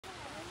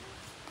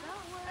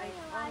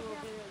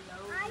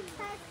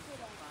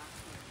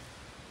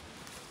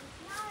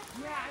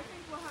Yeah, I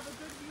think we'll have a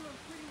good view of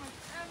pretty much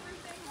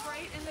everything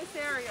right in this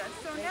area.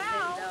 So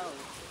now,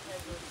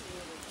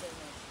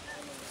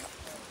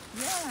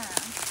 yeah.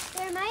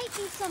 There might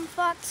be some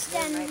fox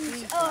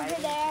dens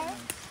over there.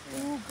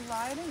 Ooh,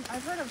 gliding.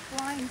 I've heard of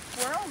flying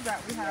squirrels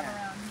that we have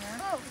around here.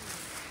 Oh,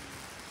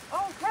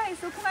 Okay,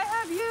 so can I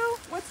have you?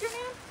 What's your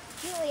name?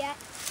 Juliet.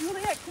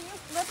 Juliet, can you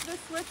flip the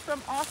switch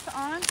from off to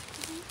on?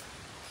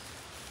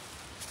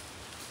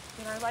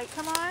 Did our light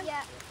come on?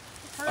 Yeah.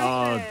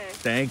 Perfect.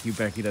 Thank you,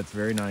 Becky. That's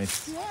very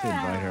nice to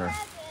invite her.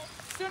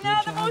 So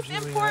now the job, most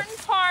Juliet. important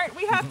part,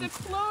 we have to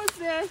close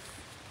this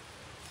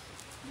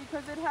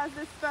because it has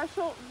this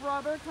special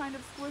rubber kind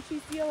of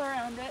squishy seal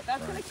around it.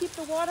 That's going to keep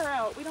the water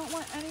out. We don't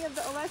want any of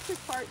the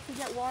electric parts to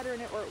get water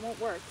in it or it won't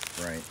work.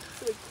 Right.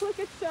 So we click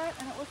it shut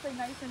and it will stay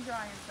nice and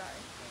dry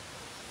inside.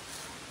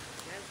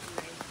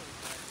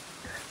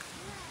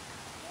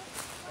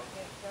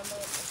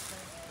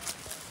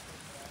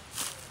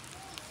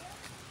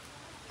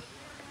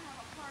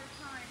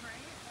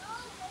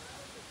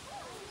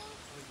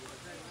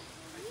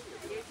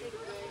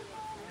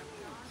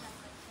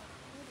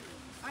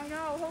 I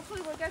know,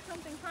 hopefully we'll get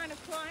something kind of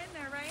fly in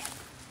there, right?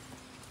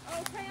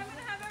 Okay, I'm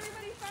gonna have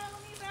everybody follow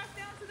me back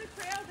down to the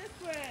trail this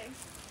way.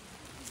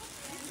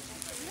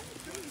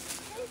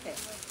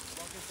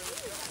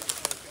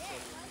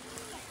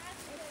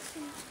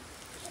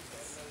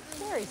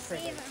 Very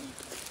pretty.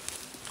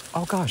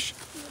 Oh gosh.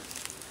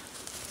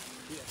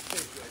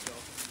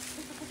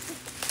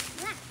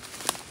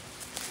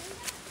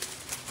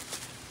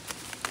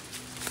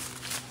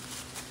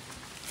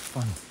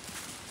 Fun.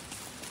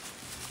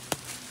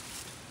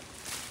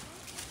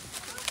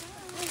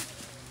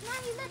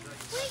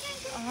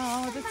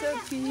 Oh, that's so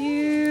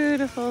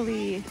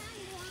beautifully.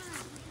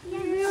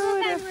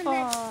 Beautiful.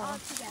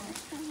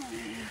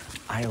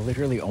 I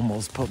literally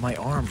almost put my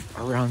arm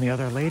around the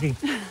other lady.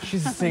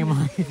 She's the same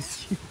height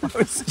as you.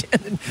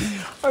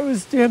 I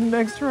was standing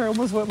next to her. I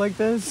almost went like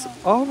this.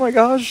 Oh my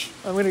gosh.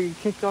 I'm gonna get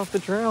kicked off the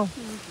trail.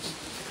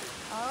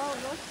 Oh,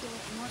 look, the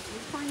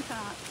corn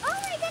top. Oh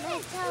my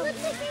goodness! It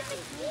looks like there's a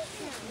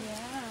t-shirt.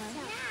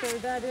 Yeah. So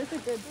that is a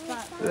good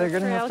spot. For They're a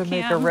gonna have trail to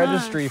make a cam, huh?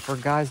 registry for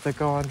guys that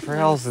go on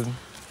trails and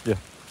yeah.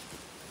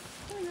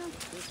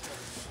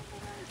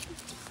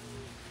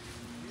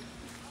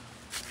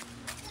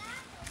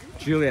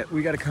 Juliet,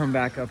 we got to come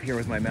back up here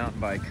with my mountain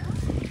bike.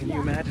 Can you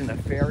imagine a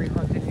fairy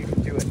hunting you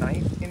can do at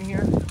night in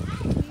here?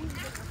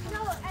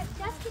 No, at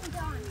dusk and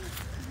dawn.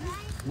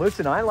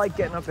 Listen, I like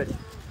getting up at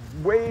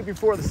way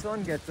before the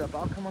sun gets up.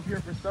 I'll come up here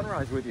for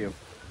sunrise with you.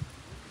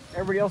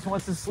 Everybody else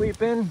wants to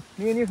sleep in,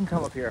 me and you can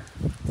come up here.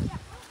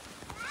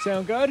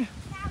 Sound good?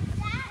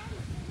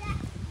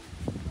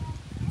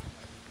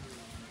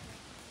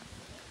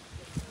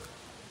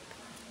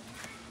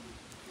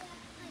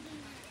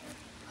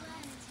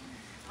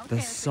 The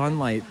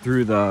sunlight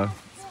through the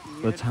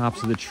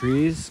tops of the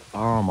trees,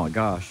 oh my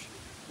gosh.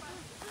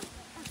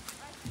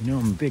 You know,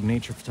 I'm a big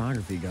nature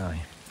photography guy.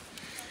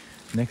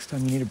 Next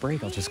time you need a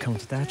break, I'll just come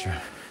with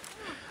Thatcher.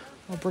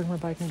 I'll bring my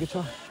bike and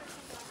guitar.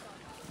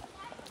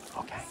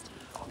 Okay,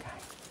 okay.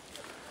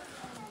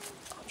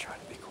 I'll try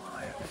to be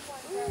quiet.